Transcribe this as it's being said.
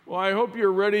Well, I hope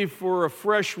you're ready for a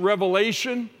fresh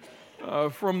revelation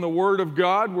from the Word of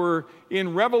God. We're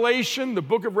in Revelation, the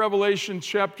book of Revelation,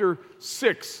 chapter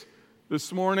 6.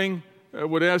 This morning, I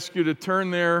would ask you to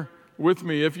turn there with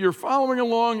me. If you're following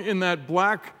along in that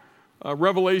black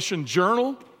Revelation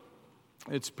journal,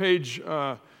 it's page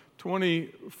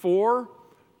 24,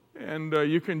 and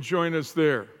you can join us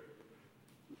there.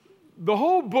 The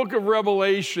whole book of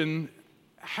Revelation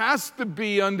has to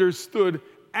be understood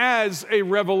as a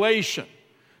revelation.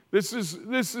 This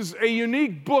is a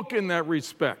unique book in that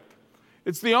respect.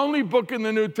 It's the only book in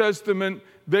the New Testament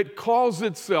that calls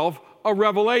itself a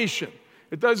revelation.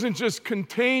 It doesn't just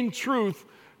contain truth,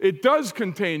 it does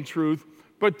contain truth,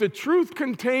 but the truth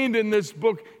contained in this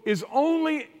book is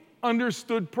only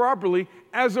understood properly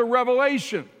as a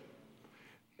revelation.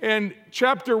 And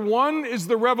chapter 1 is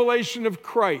the revelation of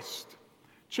Christ.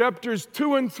 Chapters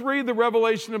 2 and 3, the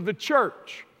revelation of the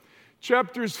church.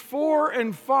 Chapters 4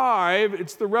 and 5,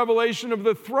 it's the revelation of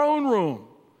the throne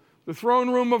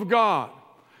room of God.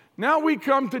 Now we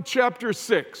come to chapter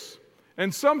 6,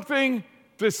 and something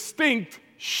distinct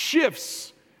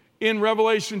shifts in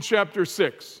Revelation chapter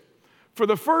 6. For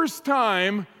the first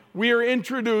time, we are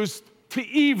introduced to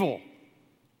evil.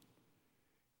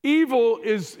 Evil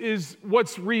is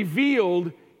what's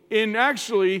revealed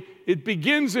it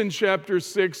begins in chapter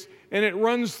 6, and it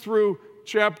runs through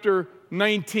chapter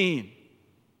 19.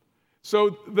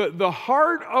 So the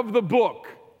heart of the book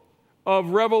of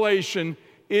Revelation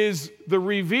is the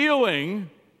revealing,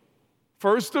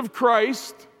 first of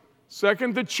Christ,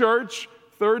 second the church,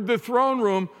 third the throne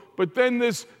room, but then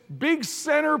this big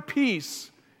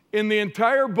centerpiece in the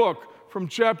entire book from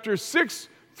chapter 6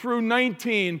 through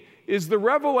 19 is the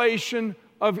revelation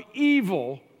of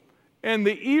evil and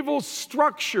the evil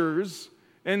structures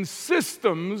and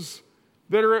systems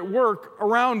that are at work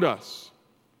around us.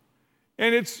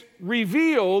 And it's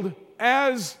revealed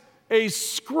as a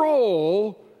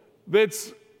scroll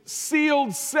that's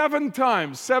sealed 7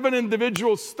 times, 7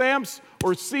 individual stamps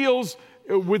or seals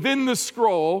within the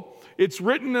scroll. It's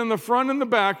written in the front and the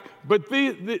back, but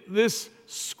this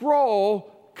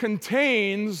scroll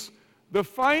contains the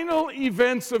final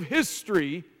events of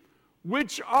history,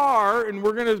 which are, and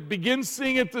we're going to begin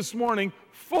seeing it this morning,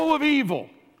 full of evil.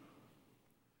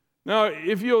 Now,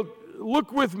 if you'll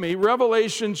look with me,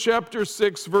 Revelation chapter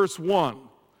 6, verse 1.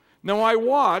 Now I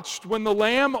watched when the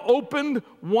Lamb opened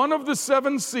one of the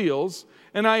 7 seals,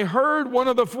 and I heard one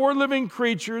of the 4 living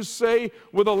creatures say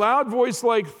with a loud voice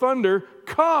like thunder,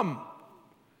 "Come!"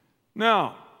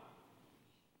 Now,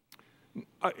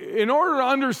 in order to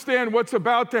understand what's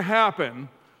about to happen,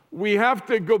 we have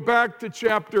to go back to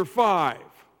chapter 5.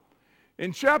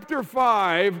 In chapter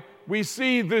 5, we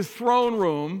see this throne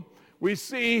room. We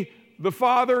see the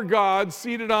Father God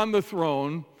seated on the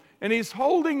throne, and he's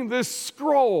holding this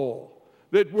scroll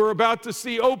that we're about to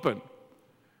see open.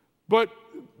 But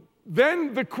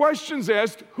then the question's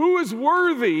asked, who is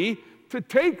worthy to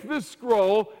take this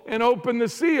scroll and open the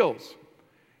seals?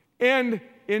 And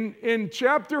in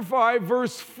chapter 5,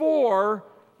 verse 4,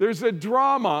 there's a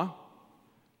drama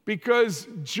because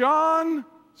John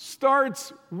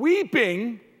starts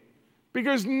weeping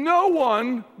because no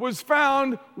one was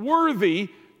found worthy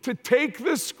to take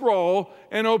this scroll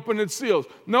and open its seals.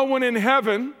 No one in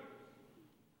heaven,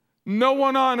 no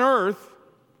one on earth,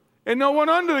 and no one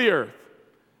under the earth.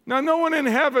 Now, no one in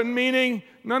heaven, meaning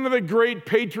none of the great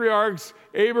patriarchs,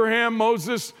 Abraham,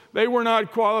 Moses, they were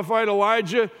not qualified.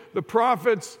 Elijah, the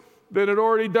prophets that had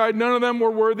already died, none of them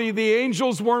were worthy. The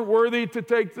angels weren't worthy to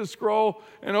take the scroll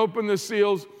and open the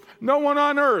seals. No one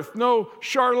on earth, no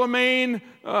Charlemagne,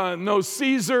 no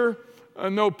Caesar,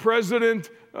 no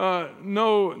president,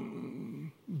 no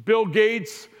Bill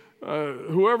Gates,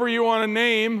 whoever you want to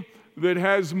name that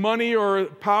has money or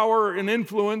power and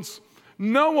influence.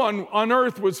 No one on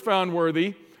earth was found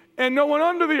worthy, and no one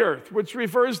under the earth, which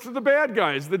refers to the bad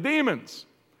guys, the demons.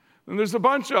 And there's a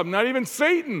bunch of them. Not even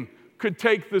Satan could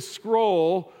take the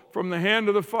scroll from the hand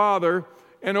of the Father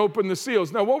and open the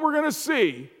seals. Now, what we're going to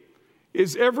see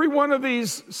is every one of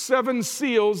these 7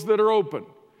 seals that are open.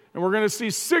 And we're going to see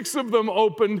 6 of them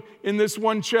opened in this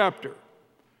one chapter.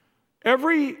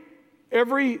 Every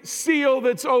seal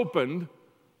that's opened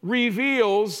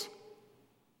reveals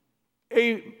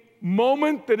a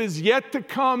moment that is yet to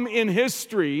come in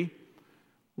history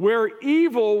where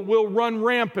evil will run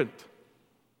rampant.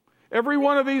 Every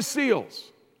one of these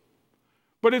seals.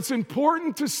 But it's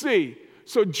important to see.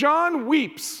 So John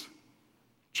weeps.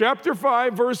 Chapter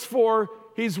 5, verse 4,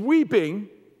 he's weeping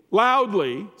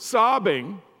loudly,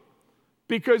 sobbing,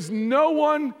 because no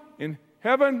one in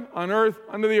heaven, on earth,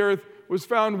 under the earth, was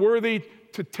found worthy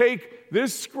to take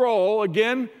this scroll.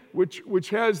 Again, which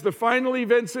has the final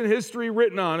events in history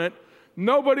written on it.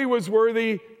 Nobody was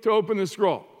worthy to open the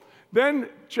scroll. Then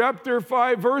chapter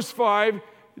 5, verse 5,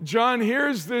 John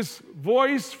hears this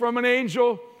voice from an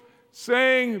angel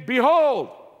saying, "Behold,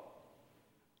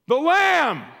 the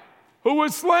Lamb who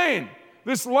was slain,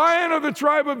 this Lion of the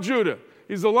tribe of Judah."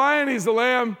 He's the lion, he's the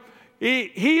lamb.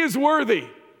 He is worthy.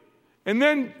 And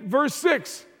then verse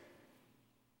 6,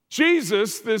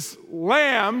 Jesus, this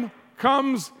lamb,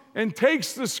 comes and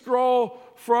takes the scroll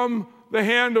from the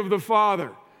hand of the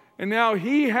Father. And now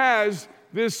he has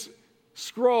this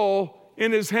scroll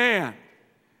in his hand.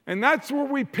 And that's where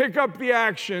we pick up the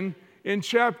action in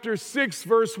chapter 6,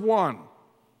 verse 1.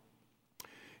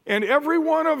 And every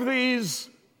one of these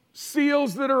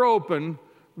seals that are open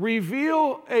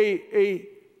reveal a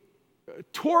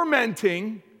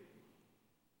tormenting,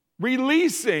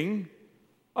 releasing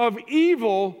of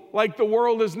evil like the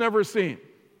world has never seen.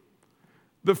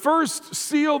 The first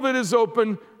seal that is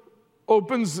open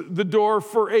opens the door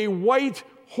for a white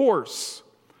horse.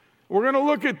 We're going to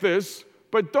look at this,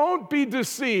 but don't be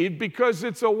deceived because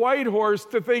it's a white horse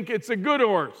to think it's a good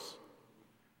horse.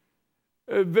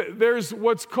 There's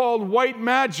what's called white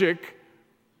magic,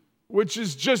 which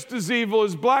is just as evil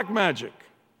as black magic.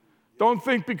 Don't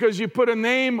think because you put a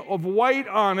name of white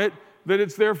on it that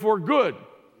it's therefore good.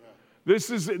 This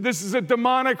is a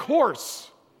demonic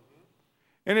horse.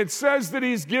 And it says that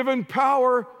he's given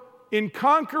power in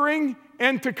conquering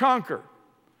and to conquer.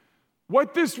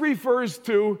 What this refers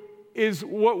to is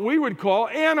what we would call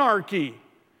anarchy.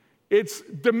 It's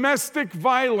domestic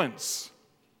violence.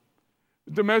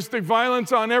 Domestic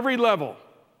violence on every level.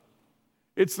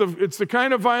 It's the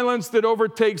kind of violence that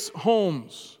overtakes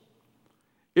homes.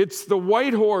 It's the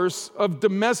white horse of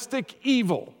domestic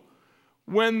evil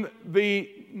when the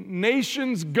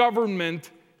nation's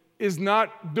government is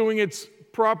not doing its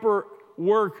proper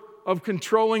work of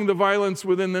controlling the violence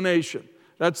within the nation.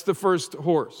 That's the first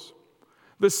horse.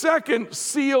 The second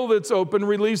seal that's open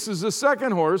releases a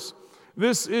second horse.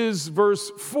 This is verse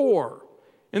 4.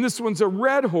 And this one's a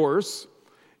red horse.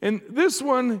 And this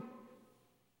one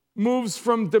moves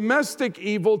from domestic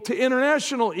evil to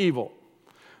international evil.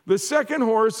 The second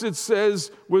horse, it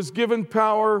says, was given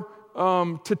power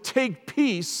to take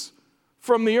peace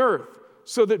from the earth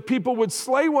so that people would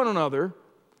slay one another,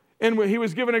 and he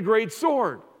was given a great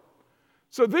sword.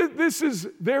 So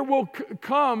there will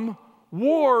come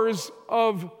wars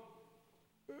of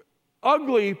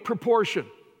ugly proportion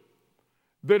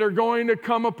that are going to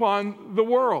come upon the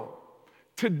world.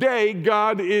 Today,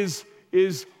 God is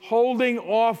holding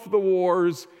off the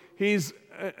wars. He's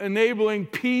enabling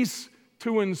peace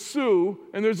to ensue,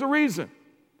 and there's a reason.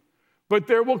 But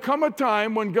there will come a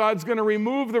time when God's going to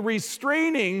remove the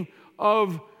restraining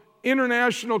of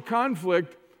international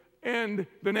conflict, and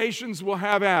the nations will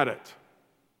have at it.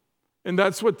 And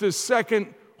that's what this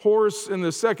second horse and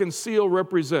the second seal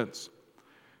represents.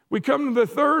 We come to the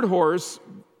third horse,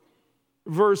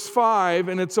 verse 5,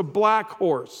 and it's a black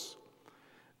horse.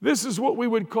 This is what we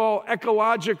would call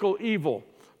ecological evil,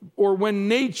 or when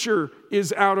nature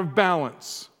is out of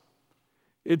balance.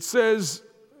 It says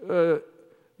that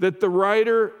the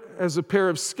rider has a pair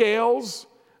of scales.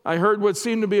 I heard what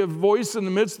seemed to be a voice in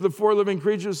the midst of the four living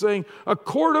creatures saying, "A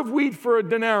quart of wheat for a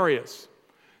denarius."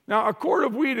 Now, a quart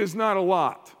of wheat is not a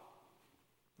lot.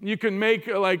 You can make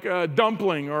like a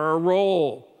dumpling or a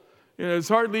roll. It's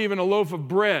hardly even a loaf of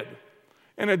bread.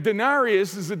 And a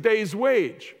denarius is a day's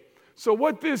wage. So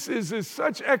what this is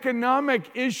such economic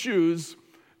issues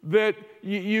that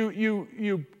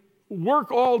you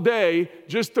work all day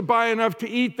just to buy enough to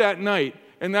eat that night.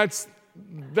 And that's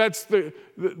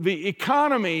the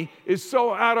economy is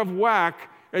so out of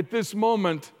whack at this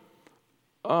moment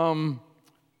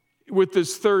with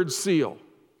this third seal.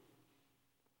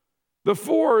 The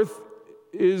fourth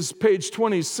is page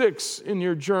 26 in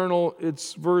your journal.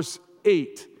 It's verse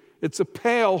 8. It's a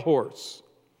pale horse.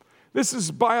 This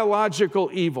is biological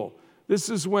evil. This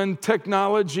is when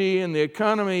technology and the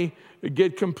economy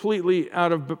get completely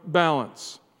out of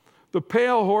balance. The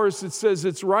pale horse, it says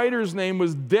its rider's name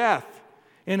was Death,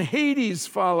 and Hades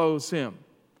follows him.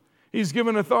 He's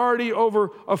given authority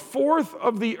over a fourth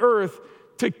of the earth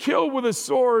to kill with a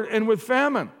sword and with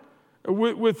famine,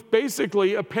 with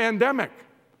basically a pandemic.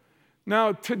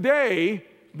 Now, today,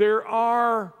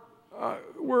 we're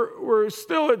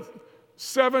still at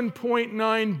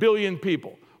 7.9 billion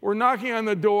people. We're knocking on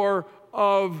the door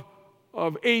of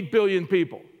 8 billion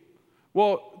people.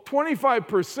 Well,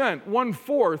 25%,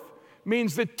 1/4,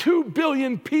 means that 2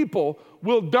 billion people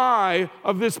will die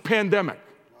of this pandemic.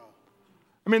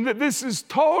 I mean, this is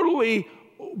totally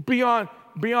beyond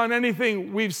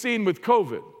anything we've seen with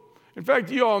COVID. In fact,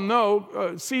 you all know,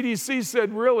 CDC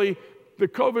said really the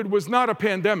COVID was not a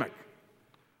pandemic.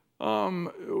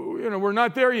 We're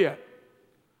not there yet.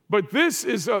 But this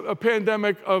is a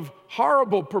pandemic of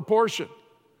horrible proportion,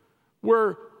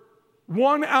 where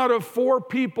 1 out of 4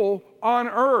 people on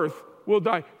earth will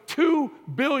die. 2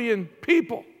 billion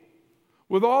people.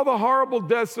 With all the horrible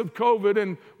deaths of COVID,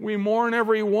 and we mourn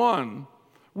every one,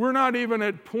 we're not even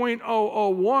at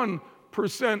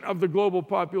 0.001% of the global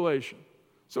population.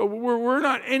 So we're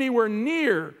not anywhere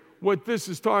near what this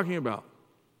is talking about.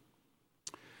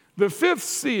 The 5th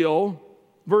seal,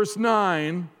 verse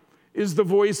 9, is the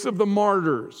voice of the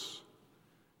martyrs.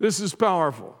 This is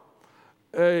powerful.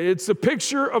 It's a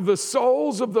picture of the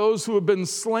souls of those who have been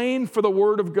slain for the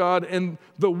word of God and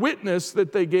the witness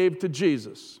that they gave to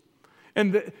Jesus.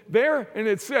 And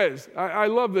it says, I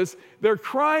love this, they're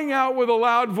crying out with a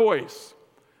loud voice.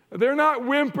 They're not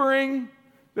whimpering,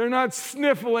 they're not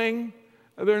sniffling,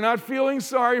 they're not feeling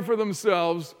sorry for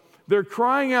themselves. They're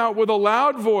crying out with a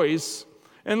loud voice.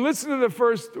 And listen to the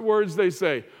first words they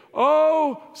say.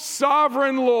 "Oh,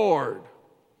 sovereign Lord."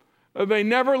 They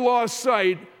never lost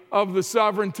sight of the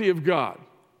sovereignty of God.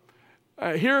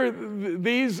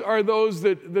 These are those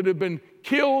that have been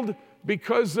killed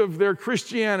because of their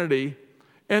Christianity,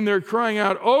 and they're crying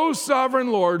out, "Oh,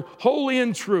 sovereign Lord, holy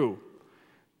and true,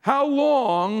 how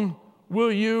long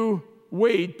will you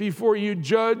wait before you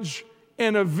judge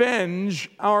and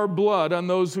avenge our blood on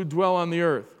those who dwell on the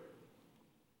earth?"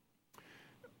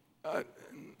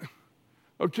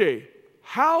 Okay,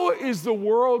 how is the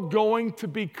world going to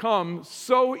become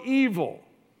so evil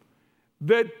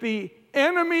that the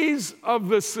enemies of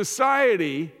the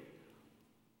society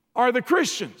are the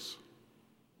Christians?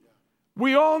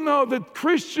 We all know that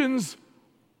Christians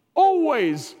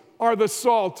always are the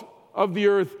salt of the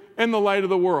earth and the light of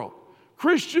the world.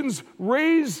 Christians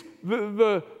raise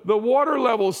the water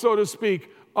level, so to speak,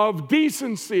 of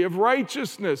decency, of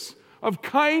righteousness, of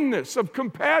kindness, of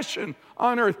compassion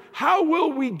on earth. How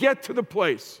will we get to the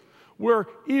place where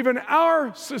even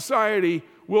our society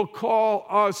will call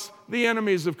us the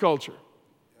enemies of culture?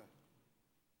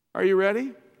 Are you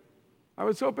ready? I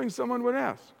was hoping someone would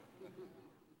ask.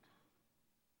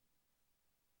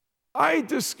 I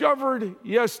discovered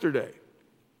yesterday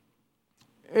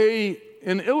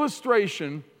an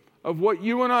illustration of what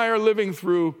you and I are living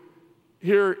through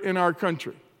here in our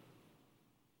country.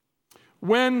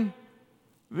 When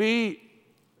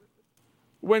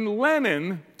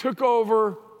Lenin took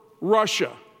over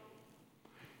Russia,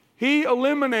 he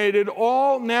eliminated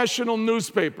all national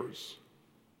newspapers,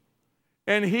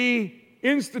 and he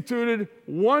instituted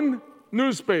one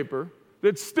newspaper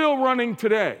that's still running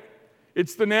today.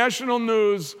 It's the national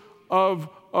news of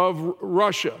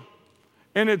Russia,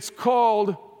 and it's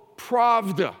called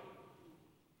Pravda.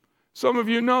 Some of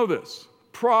you know this.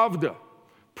 Pravda.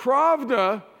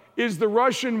 Pravda is the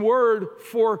Russian word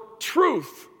for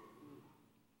truth.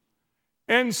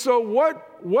 And so what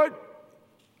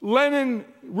Lenin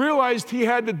realized he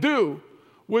had to do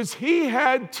was he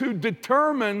had to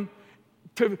determine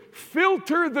to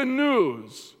filter the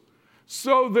news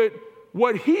so that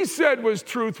what he said was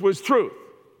truth was truth.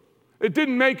 It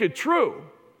didn't make it true,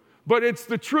 but it's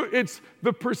the truth. It's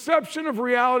the perception of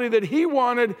reality that he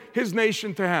wanted his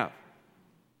nation to have.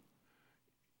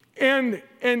 And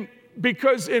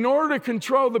because in order to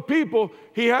control the people,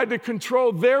 he had to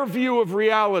control their view of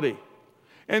reality.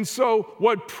 And so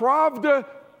what Pravda,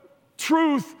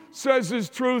 truth, says is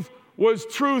truth, was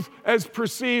truth as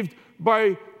perceived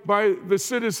by the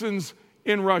citizens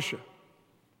in Russia.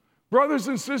 Brothers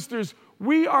and sisters,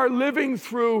 we are living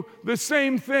through the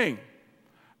same thing.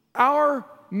 Our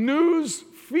news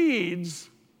feeds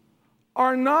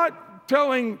are not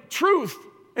telling truth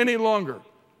any longer.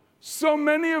 So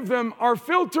many of them are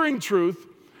filtering truth,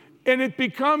 and it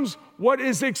becomes what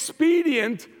is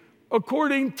expedient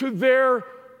according to their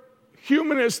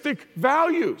humanistic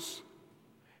values.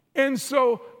 And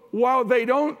so while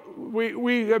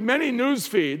we have many news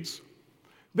feeds,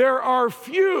 there are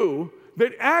few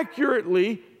that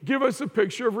accurately give us a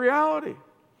picture of reality.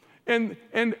 And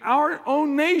our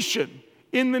own nation,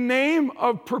 in the name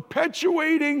of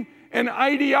perpetuating an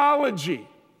ideology,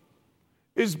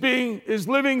 is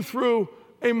living through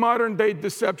a modern day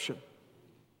deception.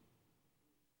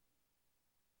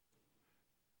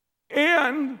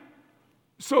 And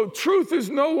so truth is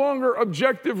no longer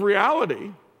objective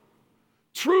reality.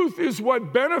 Truth is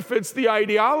what benefits the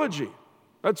ideology.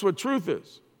 That's what truth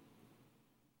is.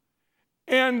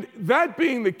 And that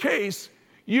being the case,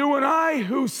 you and I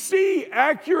who see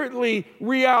accurately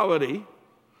reality,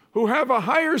 who have a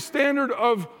higher standard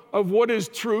of what is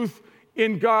truth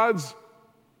in God's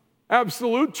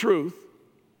absolute truth,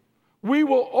 We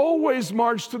will always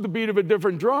march to the beat of a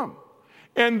different drum.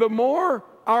 And the more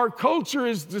our culture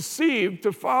is deceived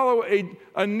to follow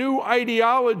a new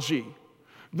ideology,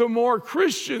 the more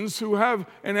Christians who have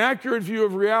an accurate view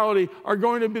of reality are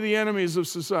going to be the enemies of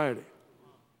society.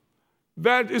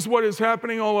 That is what is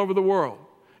happening all over the world.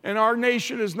 And our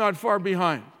nation is not far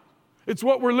behind. It's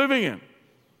what we're living in.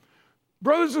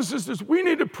 Brothers and sisters, we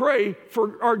need to pray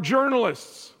for our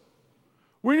journalists.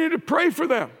 We need to pray for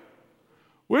them.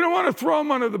 We don't want to throw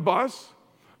them under the bus.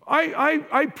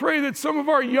 I pray that some of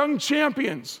our young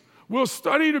champions will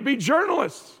study to be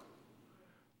journalists.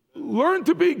 Learn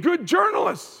to be good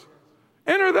journalists.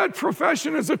 Enter that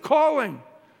profession as a calling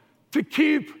to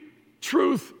keep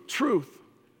truth.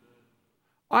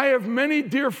 I have many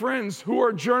dear friends who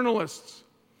are journalists,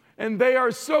 and they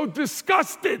are so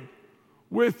disgusted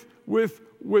with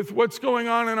what's going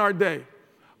on in our day.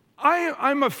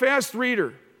 I'm a fast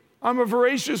reader. I'm a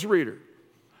voracious reader.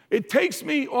 It takes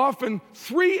me often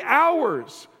 3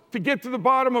 hours to get to the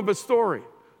bottom of a story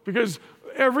because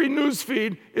every news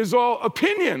feed is all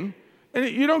opinion, and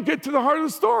you don't get to the heart of the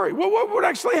story. Well, what would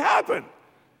actually happen?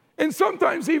 And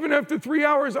sometimes, even after 3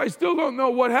 hours, I still don't know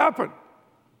what happened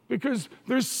because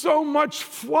there's so much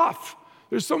fluff.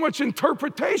 There's so much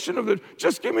interpretation of it.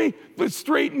 Just give me the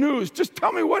straight news. Just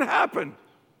tell me what happened.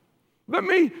 Let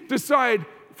me decide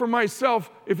for myself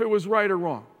if it was right or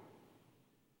wrong.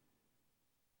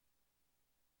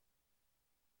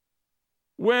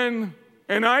 When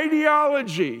an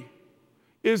ideology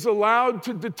is allowed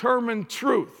to determine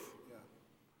truth,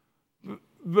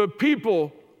 the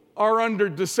people are under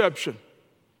deception.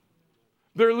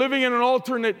 They're living in an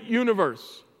alternate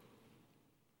universe,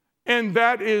 and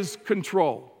that is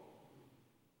control.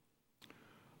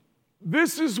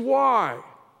 This is why,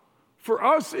 for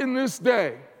us in this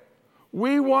day,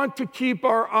 we want to keep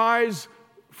our eyes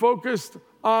focused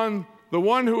on the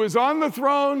one who is on the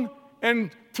throne and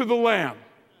to the Lamb.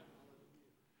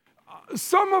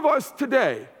 Some of us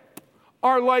today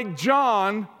are like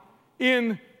John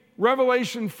in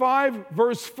Revelation 5,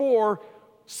 verse 4.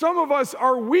 Some of us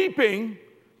are weeping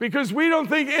because we don't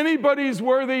think anybody's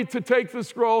worthy to take the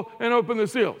scroll and open the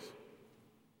seals.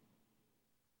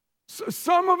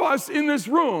 Some of us in this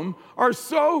room are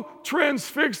so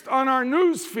transfixed on our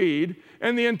news feed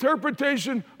and the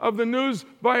interpretation of the news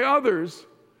by others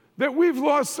that we've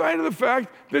lost sight of the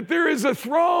fact that there is a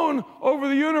throne over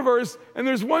the universe and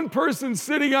there's one person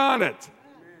sitting on it.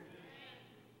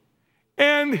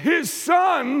 And his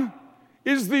son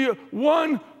is the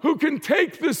one who can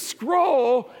take the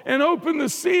scroll and open the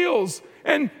seals,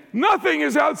 and nothing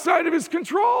is outside of his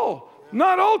control.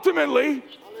 Not ultimately.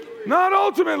 Not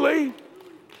ultimately.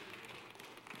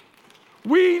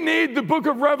 We need the book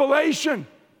of Revelation.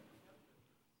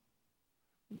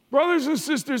 Brothers and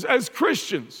sisters, as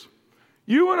Christians,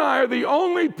 you and I are the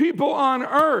only people on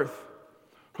earth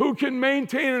who can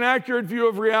maintain an accurate view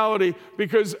of reality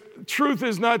because truth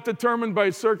is not determined by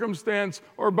circumstance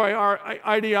or by our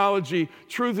ideology.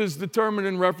 Truth is determined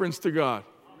in reference to God.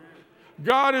 Amen.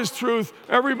 God is truth.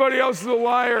 Everybody else is a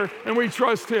liar, and we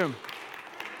trust him.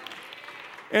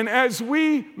 And as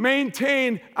we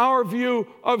maintain our view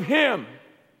of him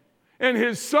and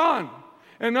his son,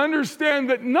 and understand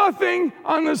that nothing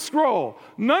on the scroll,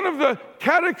 none of the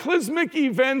cataclysmic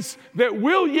events that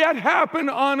will yet happen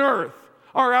on earth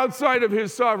are outside of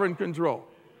his sovereign control.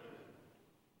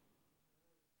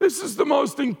 This is the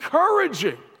most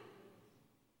encouraging,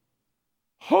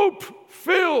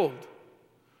 hope-filled,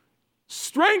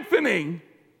 strengthening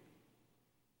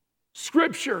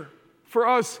scripture for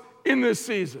us in this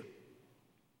season.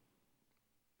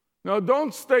 Now,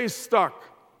 don't stay stuck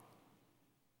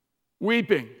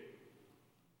weeping.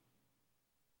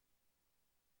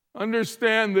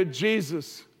 Understand that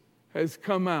Jesus has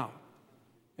come out,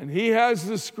 and he has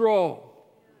the scroll.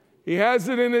 He has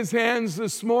it in his hands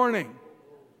this morning,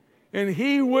 and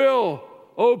he will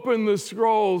open the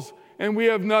scrolls, and we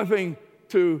have nothing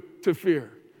to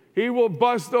fear. He will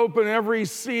bust open every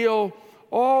seal,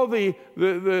 all the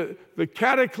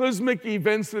cataclysmic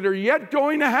events that are yet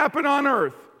going to happen on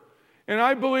earth. And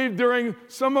I believe during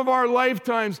some of our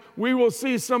lifetimes, we will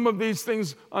see some of these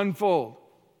things unfold.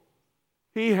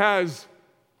 He has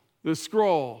the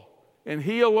scroll, and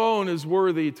he alone is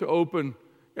worthy to open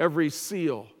every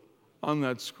seal on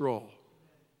that scroll.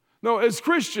 Now, as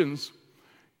Christians,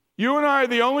 you and I are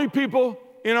the only people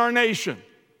in our nation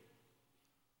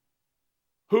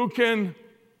who can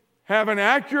have an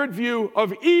accurate view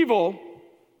of evil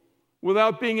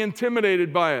without being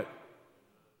intimidated by it.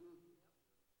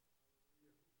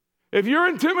 If you're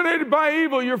intimidated by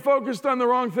evil, you're focused on the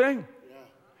wrong thing.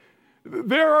 Yeah.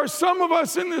 There are some of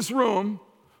us in this room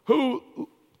who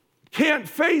can't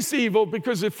face evil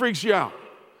because it freaks you out.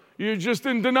 You're just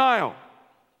in denial.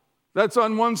 That's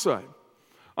on one side.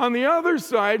 On the other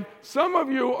side, some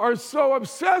of you are so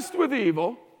obsessed with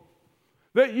evil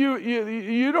that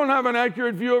you don't have an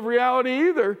accurate view of reality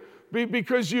either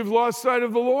because you've lost sight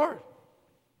of the Lord.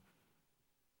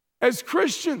 As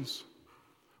Christians,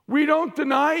 we don't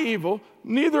deny evil,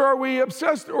 neither are we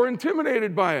obsessed or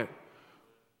intimidated by it.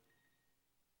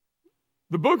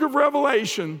 The book of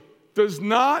Revelation does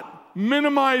not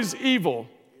minimize evil.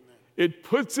 It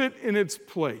puts it in its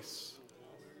place.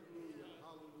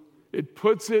 It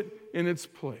puts it in its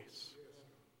place.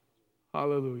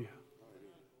 Hallelujah.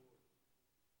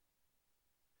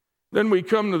 Then we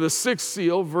come to the sixth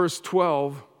seal, verse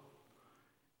 12.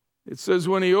 It says,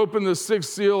 when he opened the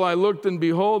sixth seal, I looked, and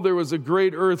behold, there was a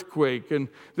great earthquake. And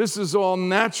this is all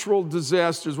natural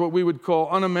disasters, what we would call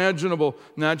unimaginable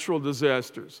natural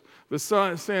disasters. The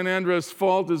San Andreas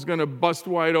Fault is going to bust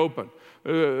wide open.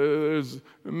 There's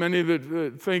many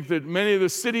that think that many of the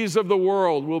cities of the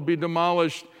world will be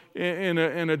demolished in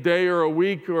a day or a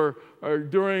week or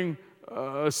during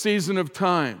a season of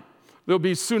time. There'll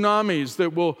be tsunamis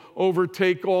that will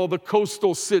overtake all the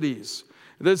coastal cities.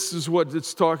 This is what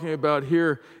it's talking about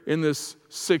here in this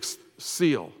sixth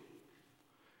seal.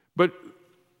 But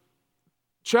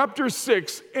chapter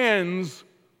 6 ends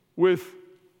with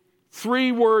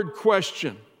three-word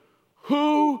question.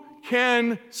 Who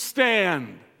can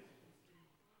stand?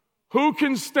 Who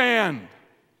can stand?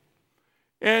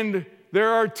 And there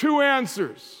are two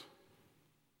answers.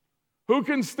 Who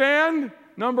can stand?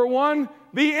 Number one,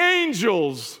 the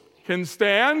angels can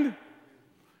stand.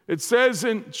 It says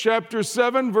in chapter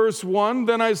 7, verse 1,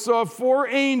 then I saw four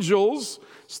angels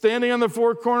standing on the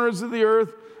four corners of the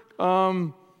earth.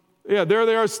 There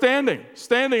they are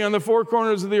standing on the four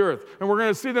corners of the earth. And we're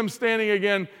going to see them standing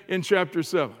again in chapter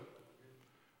 7.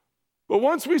 But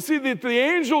once we see that the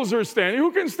angels are standing,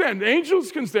 who can stand?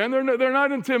 Angels can stand. They're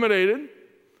not intimidated.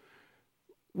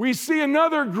 We see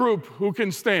another group who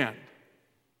can stand.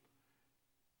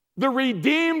 The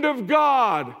redeemed of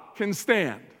God can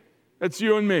stand. That's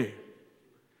you and me.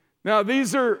 Now,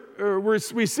 these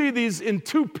we see these in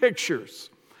two pictures.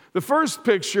 The first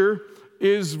picture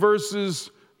is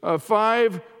verses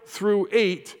 5 through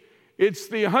 8. It's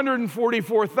the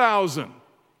 144,000.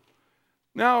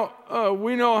 Now,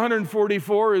 we know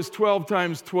 144 is 12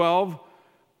 times 12.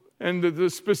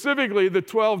 And specifically, the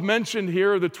 12 mentioned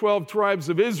here are the 12 tribes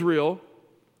of Israel.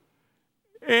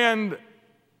 And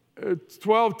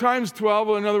 12 times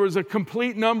 12, in other words, a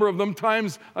complete number of them,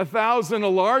 times 1,000, a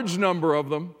large number of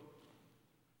them.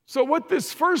 So what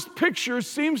this first picture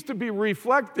seems to be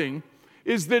reflecting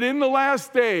is that in the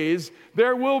last days,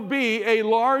 there will be a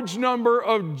large number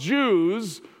of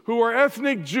Jews who are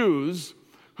ethnic Jews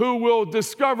who will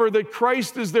discover that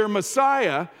Christ is their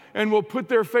Messiah and will put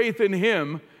their faith in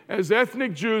him. As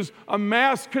ethnic Jews, a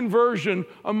mass conversion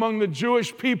among the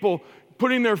Jewish people,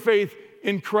 putting their faith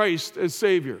in Christ as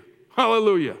Savior.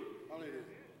 Hallelujah. Hallelujah.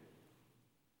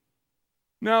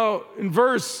 Now, in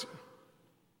verse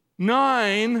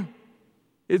 9,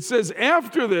 it says,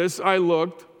 after this I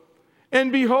looked,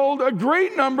 and behold, a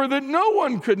great number that no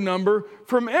one could number,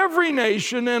 from every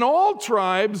nation and all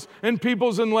tribes and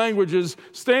peoples and languages,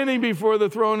 standing before the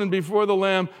throne and before the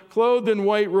Lamb, clothed in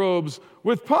white robes,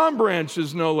 with palm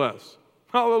branches no less.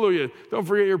 Hallelujah. Don't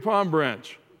forget your palm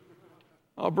branch.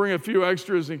 I'll bring a few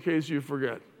extras in case you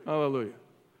forget. Hallelujah.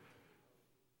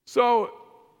 So,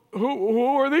 who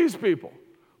are these people?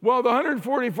 Well, the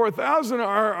 144,000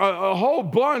 are a whole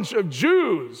bunch of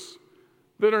Jews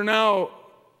that are now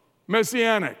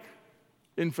messianic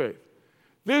in faith.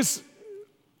 This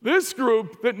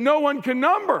group that no one can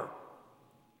number.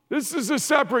 This is a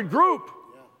separate group.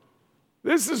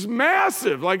 This is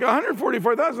massive, like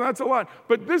 144,000, that's a lot.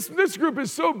 But this group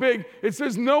is so big, it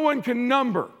says no one can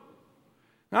number.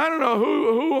 I don't know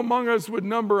who among us would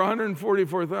number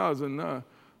 144,000.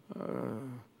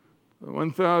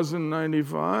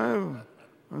 1,095.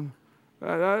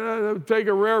 That would take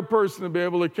a rare person to be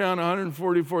able to count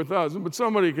 144,000, but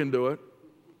somebody can do it.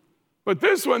 But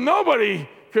this one, nobody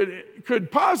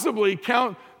could possibly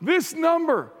count this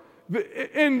number.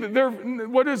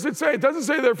 And what does it say? It doesn't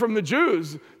say they're from the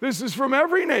Jews. This is from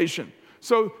every nation.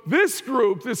 So this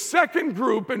group, this second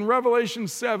group in Revelation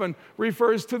 7,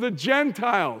 refers to the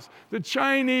Gentiles, the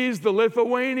Chinese, the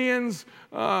Lithuanians,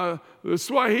 the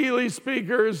Swahili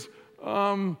speakers,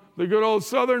 the good old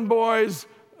Southern boys,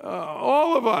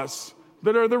 all of us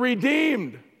that are the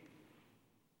redeemed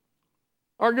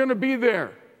are going to be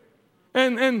there.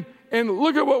 And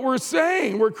look at what we're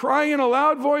saying. We're crying in a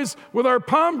loud voice with our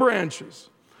palm branches.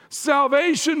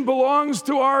 Salvation belongs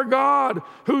to our God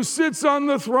who sits on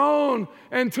the throne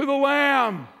and to the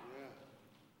Lamb.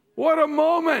 What a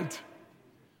moment.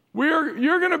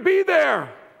 You're going to be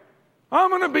there. I'm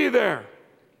going to be there.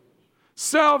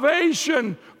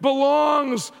 Salvation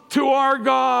belongs to our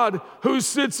God who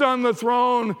sits on the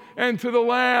throne and to the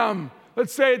Lamb.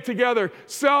 Let's say it together.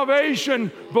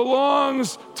 Salvation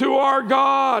belongs to our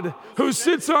God who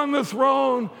sits on the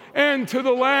throne and to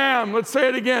the Lamb. Let's say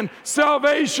it again.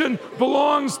 Salvation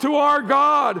belongs to our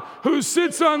God who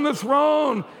sits on the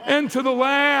throne and to the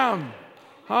Lamb.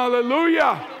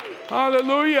 Hallelujah.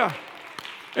 Hallelujah.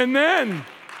 And then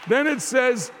it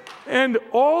says, and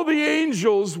all the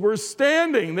angels were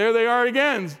standing. There they are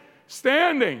again,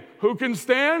 standing. Who can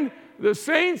stand? The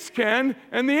saints can,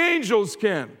 and the angels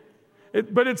can.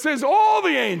 But it says all the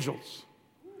angels.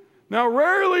 Now,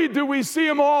 rarely do we see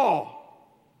them all.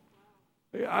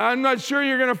 I'm not sure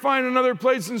you're going to find another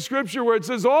place in Scripture where it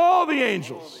says all the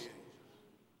angels.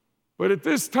 But at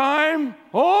this time,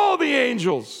 all the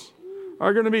angels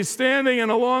are going to be standing,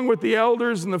 and along with the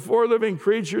elders and the four living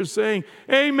creatures saying,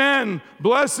 Amen,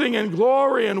 blessing and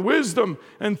glory and wisdom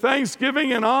and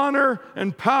thanksgiving and honor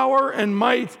and power and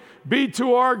might be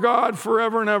to our God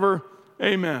forever and ever.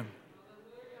 Amen.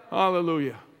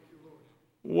 Hallelujah.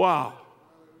 Wow.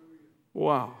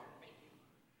 Wow.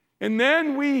 And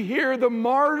then we hear the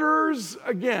martyrs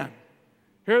again.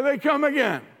 Here they come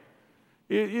again.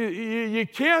 You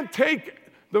can't take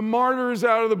the martyrs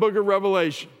out of the book of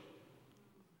Revelation.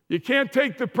 You can't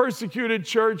take the persecuted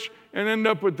church and end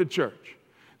up with the church.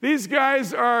 These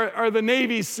guys are the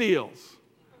Navy SEALs.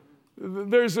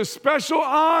 There's a special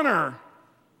honor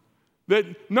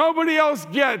that nobody else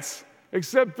gets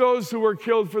except those who were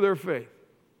killed for their faith.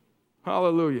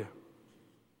 Hallelujah.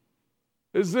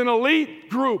 This is an elite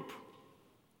group.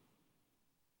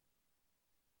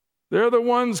 They're the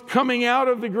ones coming out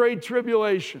of the Great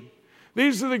Tribulation.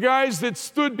 These are the guys that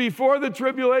stood before the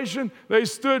tribulation, they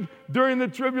stood during the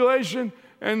tribulation,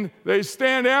 and they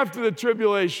stand after the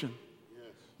tribulation.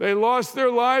 Yes. They lost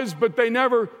their lives, but they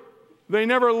never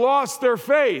lost their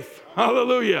faith.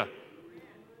 Hallelujah.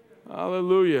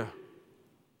 Hallelujah.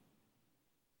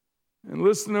 And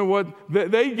listen to what,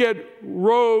 they get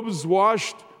robes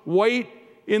washed white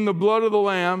in the blood of the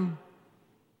Lamb.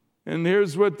 And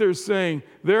here's what they're saying.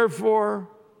 Therefore,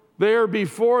 they are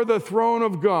before the throne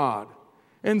of God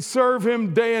and serve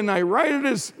him day and night, right at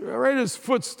his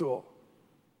footstool.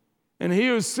 And he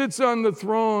who sits on the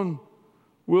throne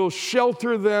will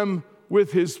shelter them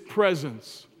with his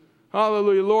presence.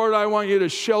 Hallelujah. Lord, I want you to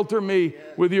shelter me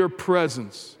with your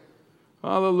presence.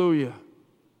 Hallelujah.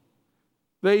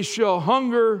 They shall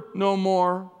hunger no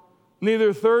more,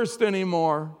 neither thirst any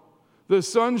more. The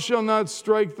sun shall not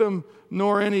strike them,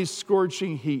 nor any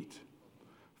scorching heat.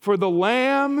 For the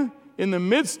Lamb in the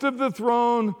midst of the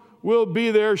throne will be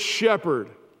their shepherd.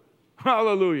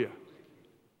 Hallelujah.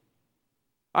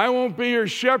 I won't be your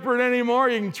shepherd anymore.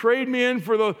 You can trade me in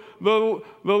for the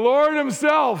Lord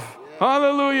himself.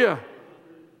 Hallelujah.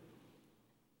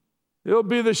 He'll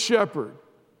be the shepherd.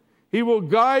 He will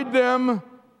guide them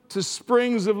to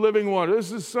springs of living water.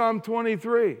 This is Psalm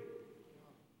 23.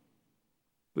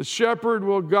 The shepherd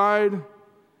will guide,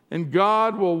 and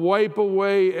God will wipe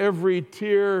away every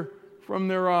tear from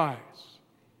their eyes.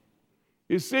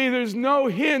 You see, there's no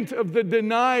hint of the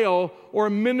denial or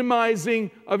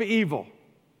minimizing of evil.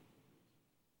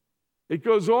 It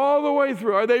goes all the way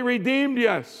through. Are they redeemed?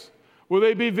 Yes. Will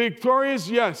they be victorious?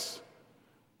 Yes.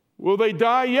 Will they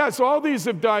die? Yes. All these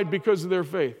have died because of their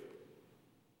faith.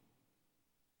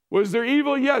 Was there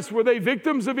evil? Yes. Were they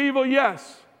victims of evil?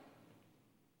 Yes.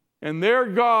 And their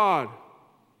God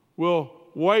will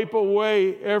wipe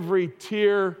away every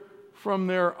tear from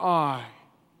their eye.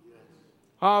 Yes.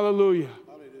 Hallelujah.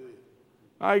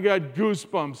 I got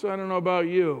goosebumps. I don't know about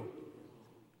you.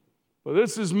 But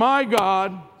this is my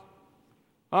God.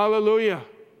 Hallelujah.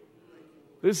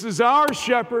 This is our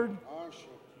shepherd.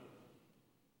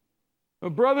 Now,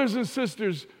 brothers and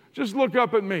sisters, just look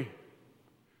up at me.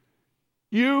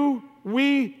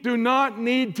 We do not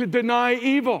need to deny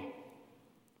evil.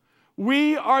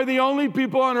 We are the only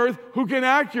people on earth who can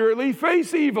accurately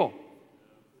face evil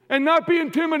and not be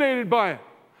intimidated by it,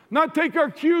 not take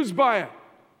our cues by it.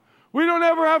 We don't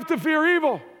ever have to fear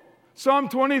evil. Psalm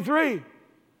 23.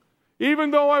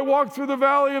 Even though I walk through the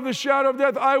valley of the shadow of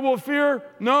death, I will fear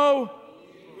no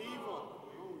evil.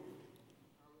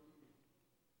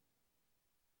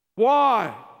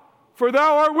 Why? For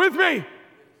thou art with me.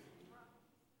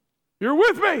 You're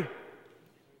with me.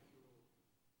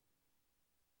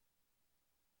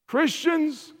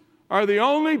 Christians are the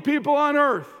only people on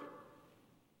earth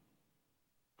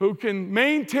who can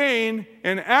maintain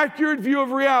an accurate view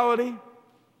of reality,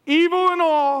 evil and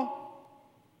all,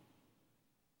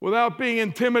 without being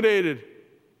intimidated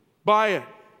by it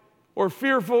or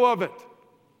fearful of it.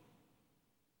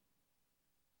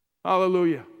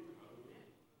 Hallelujah.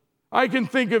 I can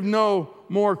think of no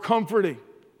more comforting,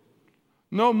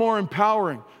 no more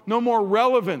empowering, no more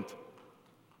relevant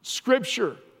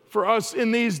scripture for us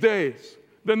in these days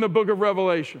than the book of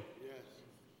Revelation. Yes.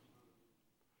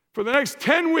 For the next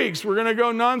 10 weeks, we're going to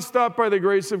go nonstop by the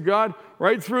grace of God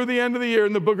right through the end of the year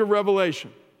in the book of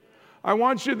Revelation. I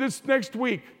want you this next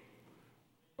week,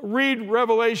 read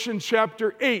Revelation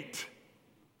chapter 8.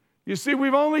 You see,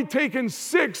 we've only taken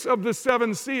 6 of the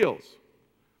 7 seals.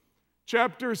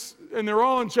 And they're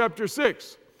all in chapter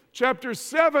 6. Chapter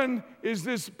 7 is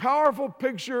this powerful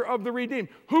picture of the redeemed.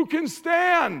 Who can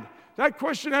stand? That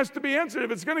question has to be answered.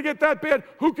 If it's going to get that bad,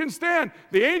 who can stand?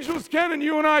 The angels can and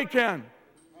you and I can.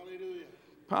 Hallelujah.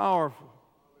 Powerful.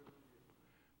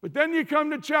 But then you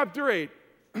come to chapter 8.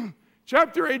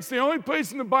 Chapter 8 is the only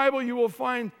place in the Bible you will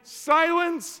find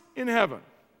silence in heaven.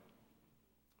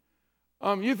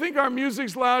 You think our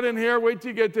music's loud in here? Wait till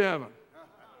you get to heaven.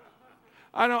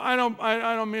 I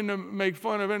don't mean to make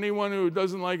fun of anyone who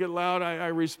doesn't like it loud. I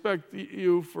respect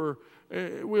you for,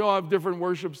 we all have different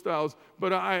worship styles,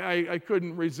 but I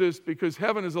couldn't resist because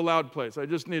heaven is a loud place. I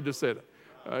just need to say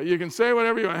that. You can say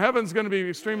whatever you want. Heaven's going to be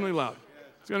extremely loud.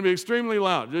 It's going to be extremely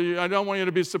loud. I don't want you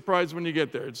to be surprised when you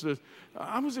get there. It's just,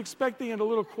 I was expecting it a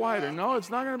little quieter. No,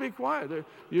 it's not going to be quiet.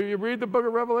 You read the book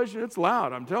of Revelation, it's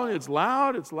loud. I'm telling you, it's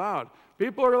loud, it's loud.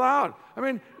 People are loud. I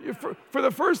mean, for the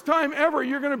first time ever,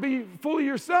 you're going to be fully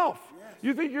yourself.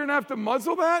 You think you're going to have to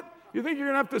muzzle that? You think you're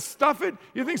going to have to stuff it?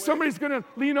 You think somebody's going to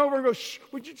lean over and go, shh,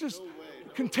 would you just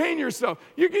contain yourself?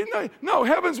 No,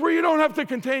 heaven's where you don't have to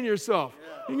contain yourself.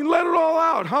 You can let it all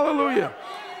out. Hallelujah.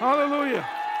 Hallelujah.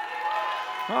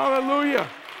 Hallelujah.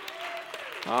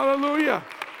 Hallelujah.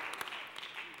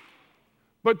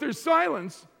 But there's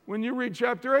silence when you read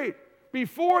chapter 8,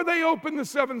 before they open the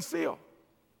 7th seal.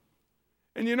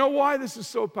 And you know why this is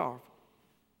so powerful?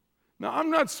 Now, I'm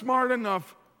not smart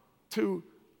enough to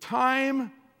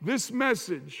time this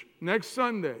message next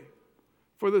Sunday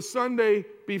for the Sunday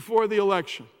before the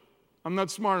election. I'm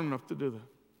not smart enough to do that.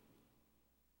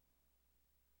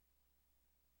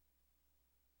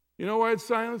 You know why it's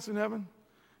silence in heaven?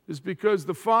 It's because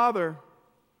the Father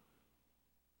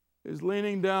is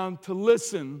leaning down to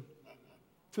listen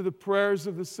to the prayers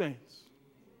of the saints.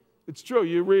 It's true.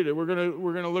 You read it. We're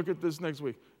gonna look at this next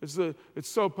week. It's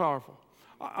so powerful.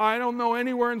 I don't know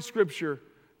anywhere in Scripture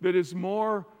that is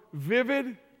more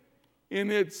vivid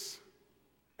in its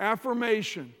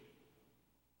affirmation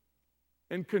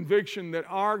and conviction that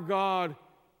our God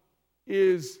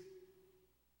is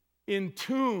in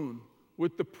tune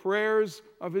with the prayers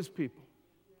of His people,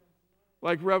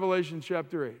 like Revelation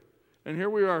chapter 8. And here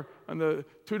we are on the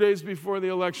 2 days before the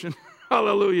election.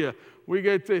 Hallelujah. We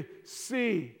get to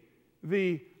see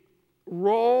the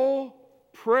role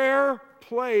prayer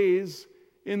plays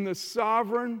in the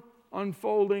sovereign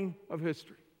unfolding of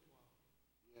history.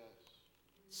 Yes.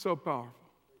 So powerful.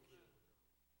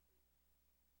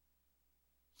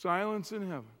 Silence in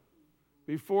heaven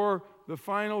before the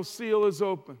final seal is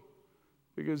open,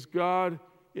 because God,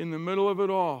 in the middle of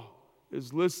it all,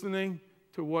 is listening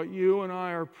to what you and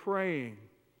I are praying.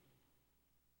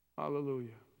 Hallelujah.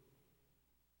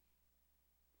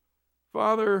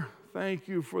 Father, thank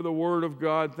you for the Word of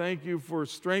God. Thank you for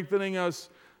strengthening us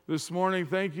this morning.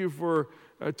 Thank you for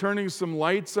turning some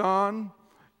lights on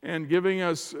and giving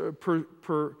us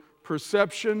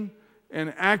perception,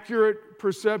 an accurate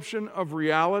perception of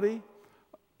reality,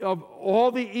 of all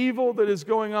the evil that is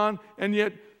going on, and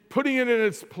yet putting it in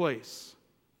its place.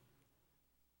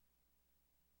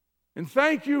 And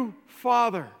thank you,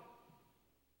 Father,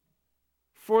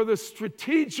 for the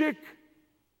strategic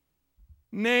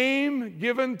name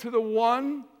given to the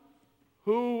one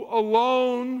who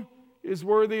alone is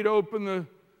worthy to open the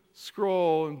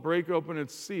scroll and break open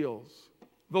its seals.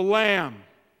 The Lamb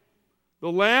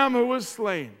who was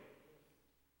slain.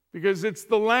 Because it's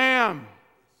the Lamb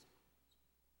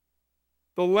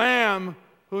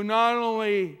who not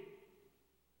only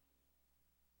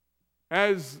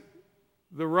has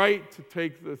the right to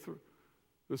take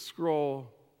the scroll,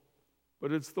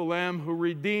 but it's the Lamb who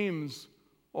redeems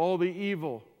all the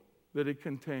evil that it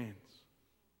contains.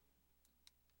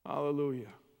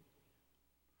 Hallelujah.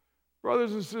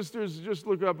 Brothers and sisters, just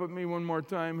look up at me one more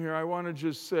time here. I want to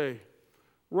just say,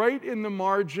 right in the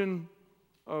margin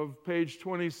of page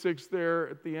 26 there,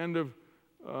 at the end of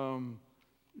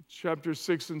chapter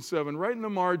 6 and 7, right in the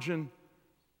margin,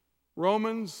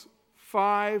 Romans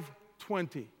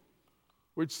 5:20,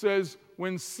 which says,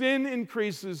 when sin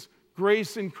increases,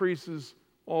 grace increases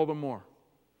all the more.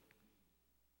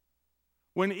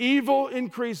 When evil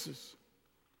increases,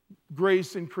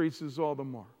 grace increases all the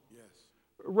more. Yes.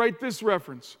 Write this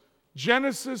reference,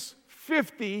 Genesis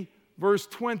 50, verse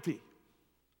 20,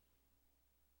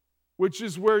 which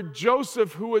is where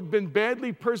Joseph, who had been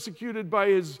badly persecuted by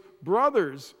his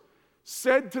brothers,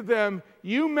 said to them,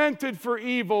 you meant it for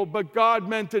evil, but God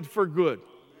meant it for good.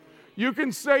 You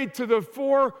can say to the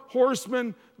four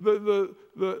horsemen, the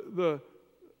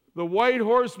white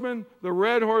horseman, the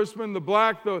red horseman, the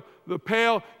black, the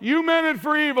pale, you meant it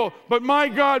for evil, but my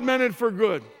God meant it for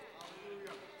good.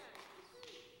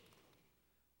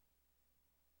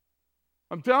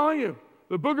 I'm telling you,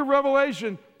 the book of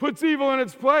Revelation puts evil in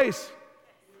its place.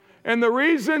 And the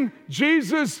reason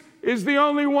Jesus is the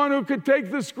only one who could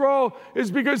take the scroll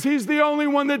is because he's the only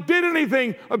one that did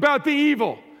anything about the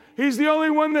evil. He's the only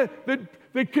one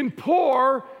that can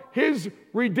pour his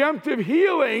redemptive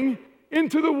healing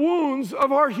into the wounds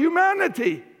of our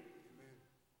humanity.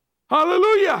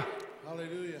 Hallelujah.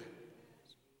 Hallelujah.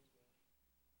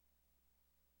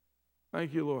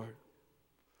 Thank you, Lord.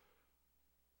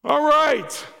 All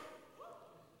right.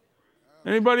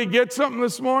 Anybody get something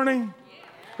this morning?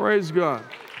 Praise God.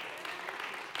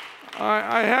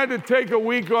 I had to take a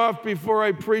week off before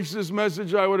I preached this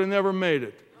message. I would have never made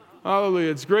it. Hallelujah.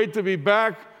 It's great to be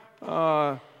back.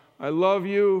 I love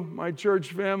you, my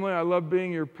church family. I love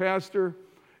being your pastor.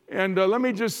 And let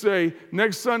me just say,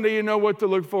 next Sunday, you know what to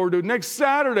look forward to. Next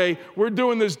Saturday, we're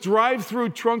doing this drive-through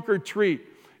trunk or treat.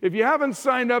 If you haven't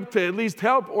signed up to at least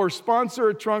help or sponsor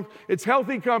a trunk, it's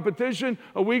healthy competition.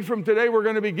 A week from today, we're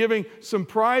going to be giving some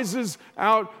prizes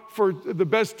out for the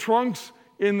best trunks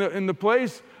in the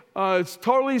place. It's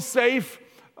totally safe.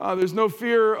 There's no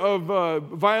fear of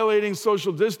violating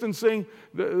social distancing.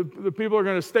 The people are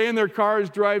going to stay in their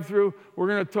cars, drive through. We're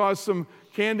going to toss some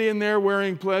candy in there,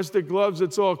 wearing plastic gloves.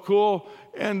 It's all cool.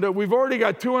 And we've already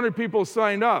got 200 people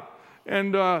signed up.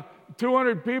 And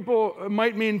 200 people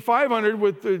might mean 500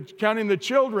 with counting the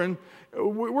children.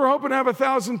 We're hoping to have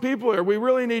 1,000 people here. We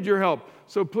really need your help.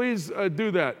 So please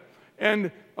do that.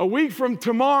 And a week from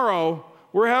tomorrow,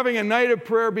 we're having a night of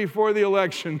prayer before the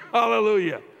election.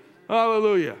 Hallelujah.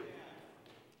 Hallelujah.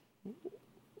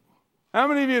 How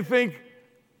many of you think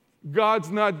God's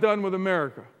not done with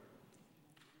America?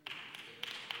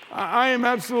 I am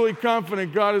absolutely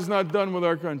confident God is not done with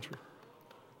our country.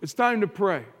 It's time to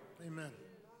pray. Amen.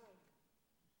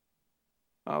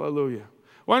 Hallelujah.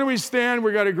 Why don't we stand?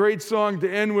 We got a great song to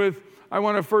end with. I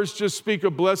want to first just speak a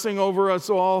blessing over us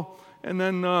all, and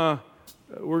then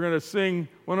we're going to sing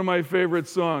one of my favorite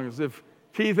songs, if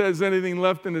Keith has anything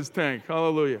left in his tank.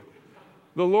 Hallelujah.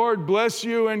 The Lord bless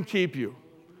you and keep you.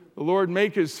 The Lord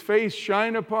make his face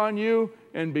shine upon you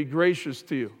and be gracious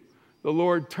to you. The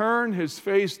Lord turn his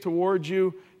face towards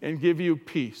you and give you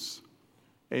peace.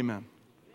 Amen.